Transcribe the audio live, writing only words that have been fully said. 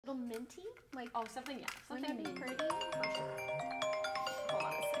little minty? Like, oh, something, yeah. Something wouldn't that be minty. pretty? For sure. Hold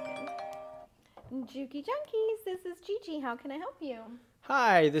on a second. Juki Junkies, this is Gigi. How can I help you?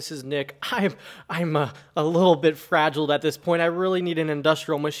 Hi, this is Nick. I'm a little bit fragile at this point. I really need an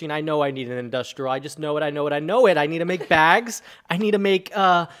industrial machine. I know I need an industrial. I just know it. I know it. I know it. I need to make bags. I need to make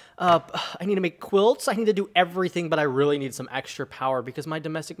quilts. I need to do everything, but I really need some extra power because my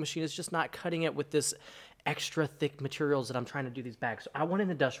domestic machine is just not cutting it with this extra thick materials that I'm trying to do these bags. So I want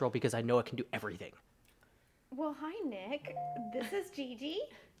an industrial because I know it can do everything. Well, hi, Nick. This is Gigi.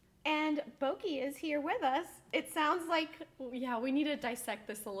 And Boki is here with us. It sounds like... Yeah, we need to dissect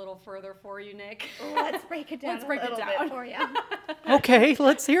this a little further for you, Nick. Let's break it down a little bit for you. Okay,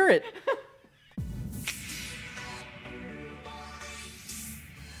 let's hear it.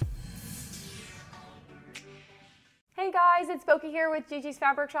 Hey guys, it's Boki here with Gigi's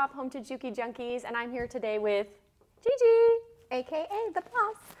Fabric Shop, home to Juki Junkies, and I'm here today with Gigi. AKA the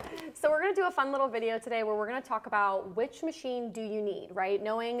boss. So we're going to do a fun little video today where we're going to talk about which machine do you need, right?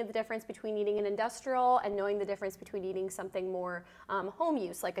 Knowing the difference between needing an industrial and knowing the difference between needing something more home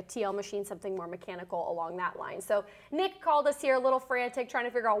use, like a TL machine, something more mechanical along that line. So Nick called us here a little frantic trying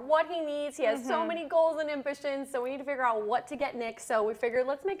to figure out what he needs. He has so many goals and ambitions, so we need to figure out what to get Nick. So we figured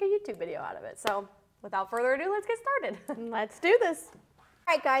let's make a YouTube video out of it. So without further ado, let's get started. Let's do this.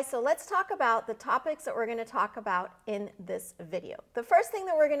 All right, guys, so let's talk about the topics that we're going to talk about in this video. The first thing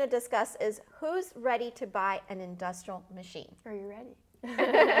that we're going to discuss is who's ready to buy an industrial machine. Are you ready?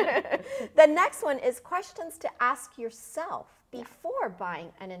 The next one is questions to ask yourself before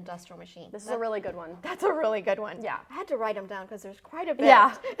buying an industrial machine. This is a really good one. That's a really good one. Yeah. I had to write them down because there's quite a bit.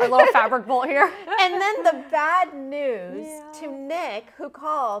 Yeah, a little fabric bolt here. And then the bad news to Nick, who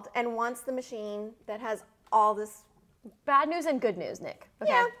called and wants the machine that has all this. Bad news and good news, Nick.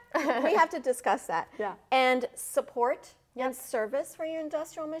 Okay. Yeah, we have to discuss that. Yeah. And support and service for your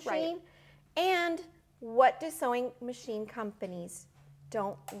industrial machine. Right. And what do sewing machine companies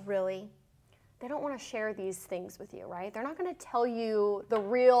don't really... They don't want to share these things with you, right? They're not going to tell you the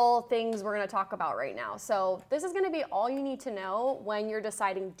real things we're going to talk about right now. So this is going to be all you need to know when you're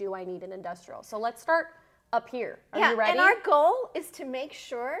deciding, do I need an industrial? So let's start up here. Are you ready? And our goal is to make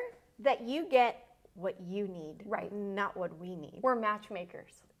sure that you get what you need, right? Not what we need. We're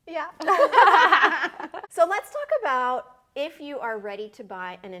matchmakers. Yeah. So let's talk about if you are ready to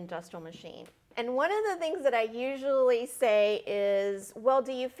buy an industrial machine. And one of the things that I usually say is, well,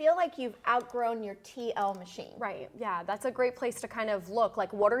 do you feel like you've outgrown your TL machine? Right, yeah, that's a great place to kind of look,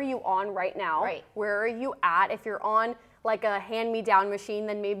 like what are you on right now? Right. Where are you at? If you're on like a hand-me-down machine,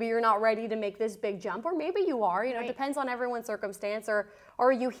 then maybe you're not ready to make this big jump, or maybe you are, you know, it depends on everyone's circumstance, or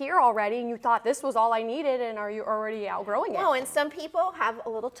are you here already and you thought this was all I needed, and are you already outgrowing it? No, and some people have a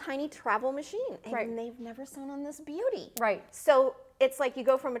little tiny travel machine, and they've never sewn on this beauty. Right. So it's like you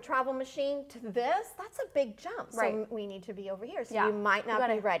go from a travel machine to this, that's a big jump. Right. So we need to be over here, so Yeah. you might not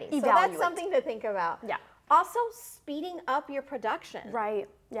be ready. So evaluate. that's something to think about. Yeah. Also, speeding up your production. Right.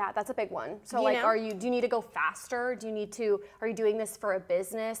 Yeah, that's a big one. So You like, know? do you need to go faster? Are you doing this for a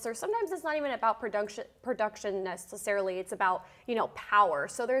business? Or sometimes it's not even about production necessarily. It's about, you know, power.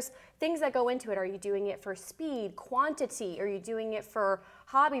 So there's things that go into it. Are you doing it for speed, quantity? Are you doing it for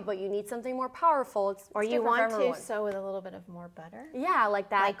hobby, but you need something more powerful? Or you want to sew with a little bit of more butter. Yeah, like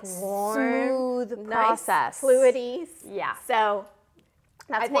that Like warm, smooth nice, process. fluidy. Yeah. So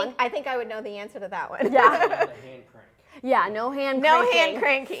That's I think I would know the answer to that one. Yeah. The hand crank. Yeah, no hand No cranking. hand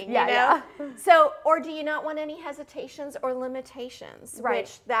cranking, Yeah, you know? So, or do you not want any hesitations or limitations? Right.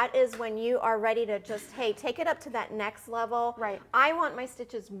 Which that is when you are ready to just, hey, take it up to that next level. Right. I want my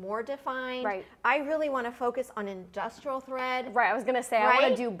stitches more defined. Right. I really want to focus on industrial thread. Right, I was gonna say, I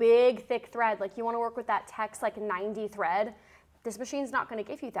wanna do big, thick thread. Like you wanna work with that text, like 90 thread. This machine's not gonna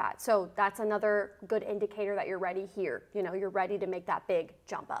give you that. So that's another good indicator that you're ready here. You know, you're ready to make that big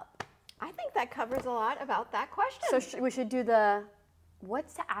jump up. I think that covers a lot about that question. So we should do the,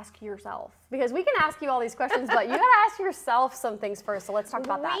 what's to ask yourself? Because we can ask you all these questions, but you gotta ask yourself some things first. So let's talk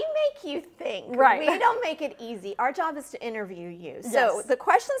about that. We make you think. Right. We don't make it easy. Our job is to interview you. So the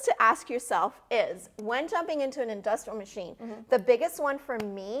questions to ask yourself is, when jumping into an industrial machine, the biggest one for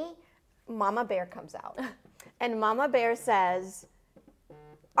me, Mama Bear comes out. And Mama Bear says,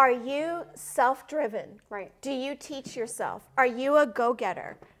 are you self-driven? Right. Do you teach yourself? Are you a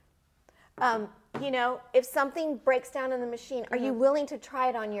go-getter? You know, if something breaks down in the machine, are you willing to try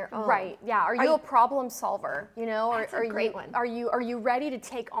it on your own? Right. Yeah. Are you a problem solver? You know, That's a great one. Are you ready to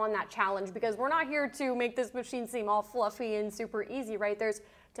take on that challenge? Because we're not here to make this machine seem all fluffy and super easy, right? There's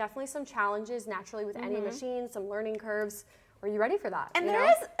definitely some challenges naturally with any machine, some learning curves. Are you ready for that? And you there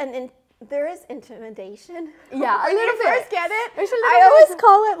know? is there is intimidation. Yeah, when you first get it. There's a I little always bit.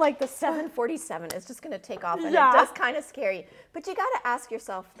 call it like the 747 is just going to take off, and Yeah. it does kind of scare you. But you got to ask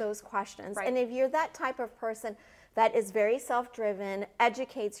yourself those questions. Right. And if you're that type of person that is very self-driven,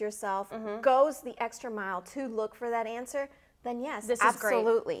 educates yourself, goes the extra mile to look for that answer, then yes, This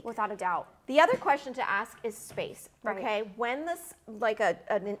absolutely. is great, without a doubt. The other question to ask is space. Right. Okay, when this, like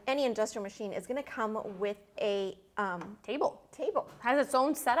any industrial machine is going to come with a Table. table. Has its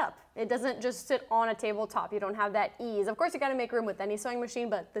own setup. It doesn't just sit on a tabletop. You don't have that ease. Of course, you got to make room with any sewing machine,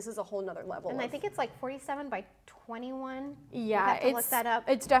 but this is a whole nother level. And I think it's like 47 by 21. yeah, you have to look that up.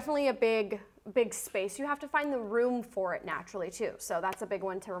 It's definitely a big space. You have to find the room for it naturally too. So that's a big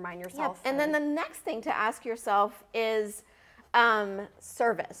one to remind yourself. And then the next thing to ask yourself is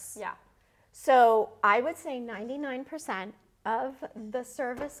service. Yeah. So I would say 99% of the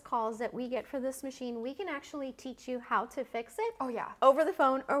service calls that we get for this machine, we can actually teach you how to fix it. Oh yeah. Over the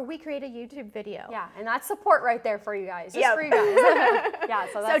phone, or we create a YouTube video. Yeah, and that's support right there for you guys. Just Yep. for you guys. Yeah.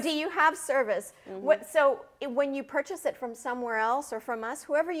 So So that's. do you have service? When you purchase it from somewhere else or from us,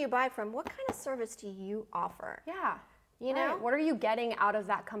 whoever you buy from, what kind of service do you offer? Yeah. You know? Right. What are you getting out of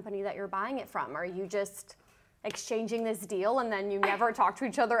that company that you're buying it from? Are you just exchanging this deal and then you never talk to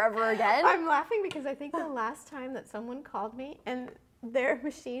each other ever again? I'm laughing because I think the last time that someone called me and their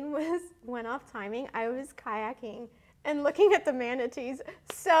machine went off timing, I was kayaking and looking at the manatees.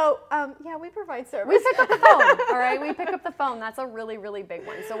 So yeah, we provide service. We pick up the phone, all right? We pick up the phone. That's a really, really big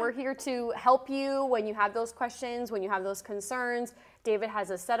one. So we're here to help you when you have those questions, when you have those concerns. David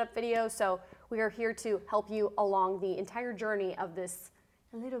has a setup video, so we are here to help you along the entire journey of this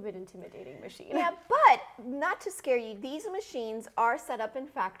a little bit intimidating machine. Yeah, but not to scare you, these machines are set up in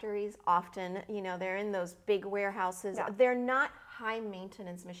factories often. You know, they're in those big warehouses. Yeah. They're not high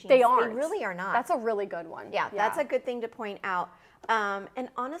maintenance machines. They aren't. They really are not. That's a really good one. Yeah, that's a good thing to point out. And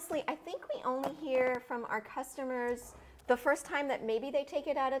honestly, I think we only hear from our customers the first time that maybe they take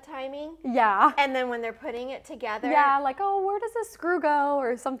it out of timing. Yeah. And then when they're putting it together. Yeah, like, oh, where does this screw go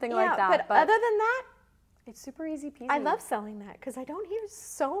or something like that. But other than that, it's super easy peasy. I love selling that because I don't hear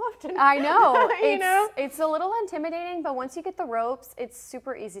so often. I know. You know? It's a little intimidating, but once you get the ropes, it's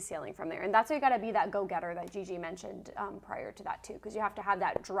super easy sailing from there. And that's why you got to be that go-getter that Gigi mentioned prior to that too, because you have to have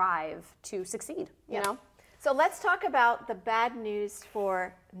that drive to succeed, you know? So let's talk about the bad news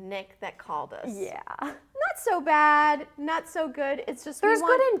for Nick that called us. Yeah. Not so bad, not so good. It's just There's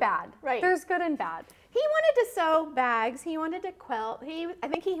good and bad. Right. There's good and bad. He wanted to sew bags. He wanted to quilt. I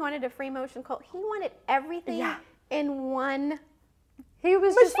think he wanted a free motion quilt. He wanted everything in one. He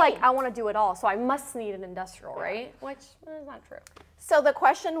was just like, I want to do it all, so I must need an industrial, right? Which is not true. So the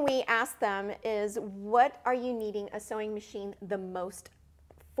question we asked them is, what are you needing a sewing machine the most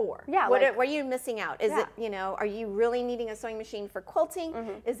for? Yeah, what like- are you missing out? Is Yeah. it, you know, are you really needing a sewing machine for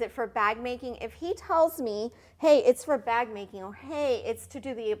quilting? Is it for bag making? If he tells me, hey, it's for bag making, or hey, it's to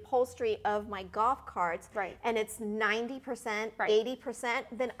do the upholstery of my golf carts, Right. and it's 90%, Right. 80%,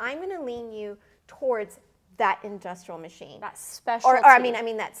 then I'm going to lean you towards that industrial machine. That specialty. Or I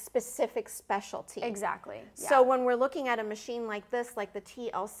mean that specific specialty. Exactly. Yeah. So when we're looking at a machine like this, like the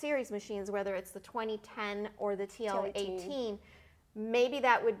TL series machines, whether it's the 2010 or the TL18, maybe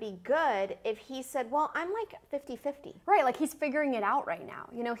that would be good if he said, well, I'm like 50-50. Right, like he's figuring it out right now.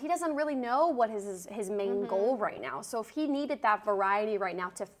 You know, he doesn't really know what his main goal right now. So if he needed that variety right now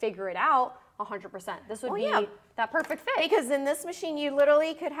to figure it out, 100%, this would be that perfect fit. Because in this machine, you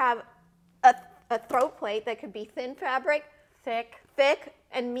literally could have a throat plate that could be thin fabric, thick,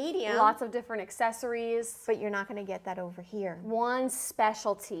 and medium. Lots of different accessories. But you're not going to get that over here. One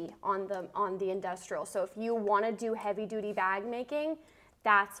specialty on the industrial. So if you want to do heavy duty bag making,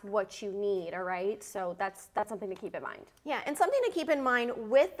 that's what you need, all right? So that's something to keep in mind. Yeah, and something to keep in mind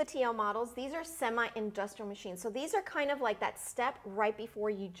with the TL models, these are semi-industrial machines. So these are kind of like that step right before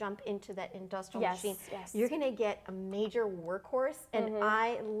you jump into that industrial machine. Yes. You're going to get a major workhorse, and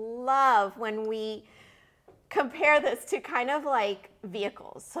I love when we compare this to kind of like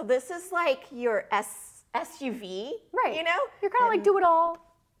vehicles. So this is like your SUV, Right. you know? You're kind of like do it all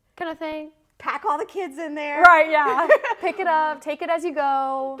kind of thing. Pack all the kids in there. Right, yeah. Pick it up, take it as you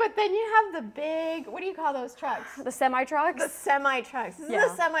go. But then you have the big, what do you call those trucks? The semi-trucks. The semi-trucks. This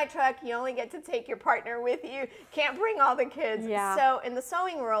is a semi-truck. You only get to take your partner with you. Can't bring all the kids. Yeah. So in the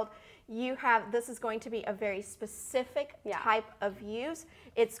sewing world, you have, this is going to be a very specific type of use.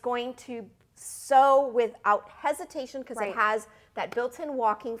 It's going to sew without hesitation because Right. it has that built-in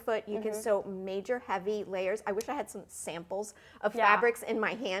walking foot. You can sew major heavy layers. I wish I had some samples of fabrics in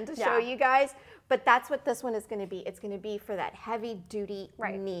my hand to show you guys, but that's what this one is going to be. It's going to be for that heavy-duty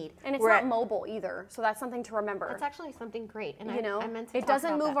need. And it's not mobile either, so that's something to remember. That's actually something great. And you know, I meant to it talk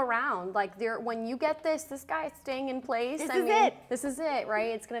doesn't about move that. around. Like when you get this guy is staying in place. This is it, right?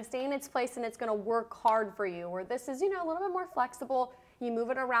 It's going to stay in its place and it's going to work hard for you. Or this is, you know, a little bit more flexible. You move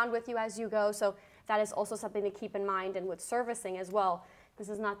it around with you as you go. So that is also something to keep in mind. And with servicing as well, this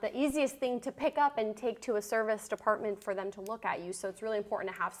is not the easiest thing to pick up and take to a service department for them to look at you. So it's really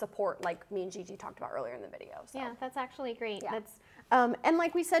important to have support like me and Gigi talked about earlier in the video. So. Yeah, that's actually great. Yeah. That's and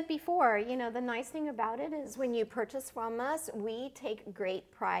like we said before, you know, the nice thing about it is when you purchase from us, we take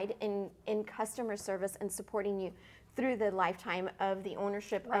great pride in customer service and supporting you through the lifetime of the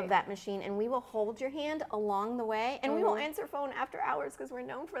ownership of that machine, and we will hold your hand along the way, and we will answer phone after hours because we're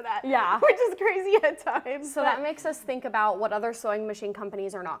known for that. Yeah. Which is crazy at times. So that makes us think about what other sewing machine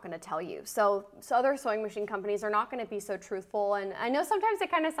companies are not going to tell you. So other sewing machine companies are not going to be so truthful, and I know sometimes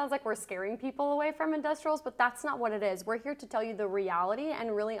it kind of sounds like we're scaring people away from industrials, but that's not what it is. We're here to tell you the reality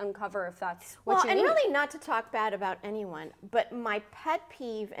and really uncover if that's what you need. Really not to talk bad about anyone, but my pet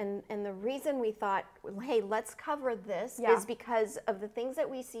peeve and the reason we thought, hey, let's cover this is because of the things that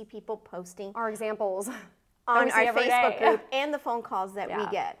we see people posting. Our examples. On our Facebook group and the phone calls that we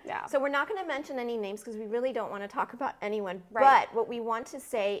get. Yeah. So we're not going to mention any names because we really don't want to talk about anyone. Right. But what we want to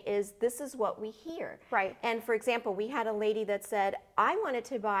say is this is what we hear. Right. And for example, we had a lady that said, I wanted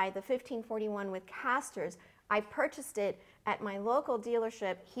to buy the 1541 with casters. I purchased it at my local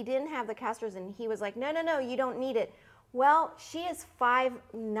dealership. He didn't have the casters and he was like, no, no, no, you don't need it. Well, she is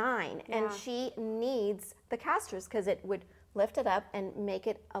 5'9" and she needs the casters because it would lift it up and make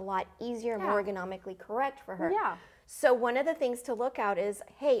it a lot easier, more ergonomically correct for her. Yeah. So one of the things to look out is,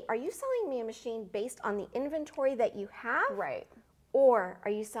 hey, are you selling me a machine based on the inventory that you have? Right. Or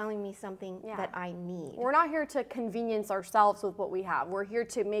are you selling me something that I need? We're not here to convenience ourselves with what we have. We're here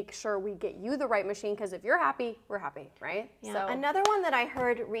to make sure we get you the right machine because if you're happy, we're happy, right? Yeah. So Another one that I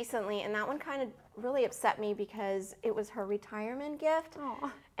heard recently, and that one kind of really upset me because it was her retirement gift.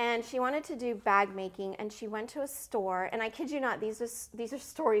 Aw. And she wanted to do bag making, and she went to a store, and I kid you not, these are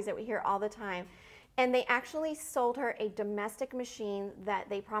stories that we hear all the time. And they actually sold her a domestic machine that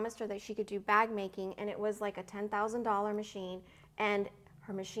they promised her that she could do bag making, and it was like a $10,000 machine, and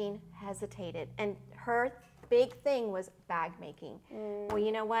her machine hesitated. And her big thing was bag making. Well,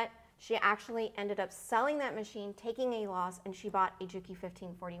 you know what? She actually ended up selling that machine, taking a loss, and she bought a Juki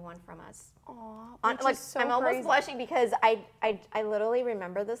 1541 from us. Aww, I'm almost blushing because I literally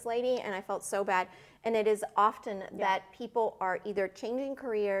remember this lady, and I felt so bad. And it is often that people are either changing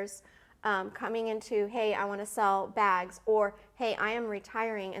careers, coming into, hey, I want to sell bags, or hey, I am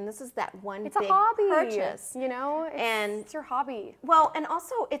retiring, and this is that one big purchase. You know, it's your hobby. Well, and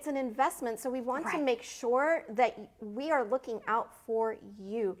also it's an investment, so we want to make sure that we are looking out for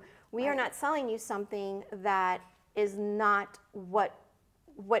you. We are not selling you something that is not what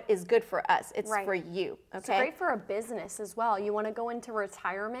is good for us. It's for you. Okay. It's great for a business as well. You want to go into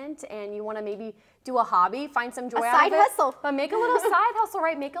retirement and you want to maybe do a hobby, find some joy out of it. Side hustle. But make a little side hustle,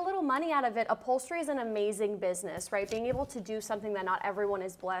 right? Make a little money out of it. Upholstery is an amazing business, right? Being able to do something that not everyone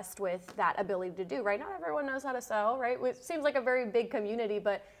is blessed with that ability to do, right? Not everyone knows how to sew, right? It seems like a very big community,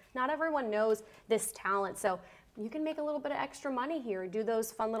 but not everyone knows this talent. So you can make a little bit of extra money here. Do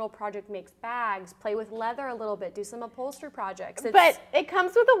those fun little project makes bags, play with leather a little bit, do some upholstery projects. But it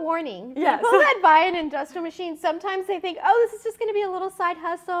comes with a warning. Yes. People that buy an industrial machine, sometimes they think, oh, this is just going to be a little side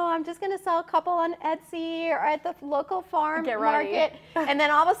hustle. I'm just going to sell a couple on Etsy or at the local farm market. And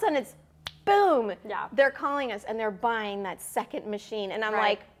then all of a sudden it's boom. Yeah. They're calling us and they're buying that second machine. And I'm Right.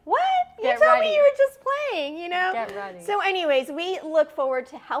 like, what? You Get told ready. me you were just playing, you know? Get ready. So anyways, we look forward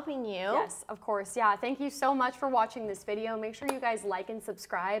to helping you. Yes, of course. Yeah, thank you so much for watching this video. Make sure you guys like and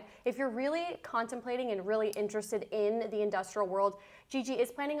subscribe. If you're really contemplating and really interested in the industrial world, Gigi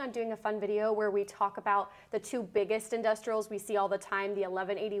is planning on doing a fun video where we talk about the two biggest industrials we see all the time, the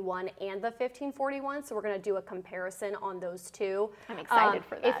 1181 and the 1541. So we're going to do a comparison on those two. I'm excited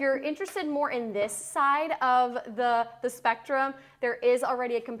for that. If you're interested more in this side of the spectrum, there is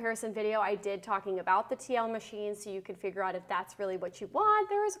already a comparison video I did talking about the TL machine, so you can figure out if that's really what you want.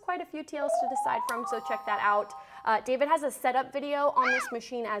 There is quite a few TLs to decide from, so check that out. David has a setup video on this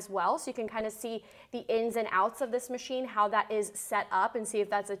machine as well, so you can kind of see the ins and outs of this machine, how that is set up, and see if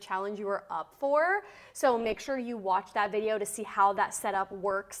that's a challenge you are up for. So make sure you watch that video to see how that setup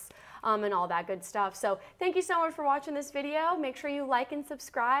works and all that good stuff. So thank you so much for watching this video. Make sure you like and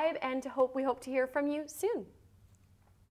subscribe, and we hope to hear from you soon.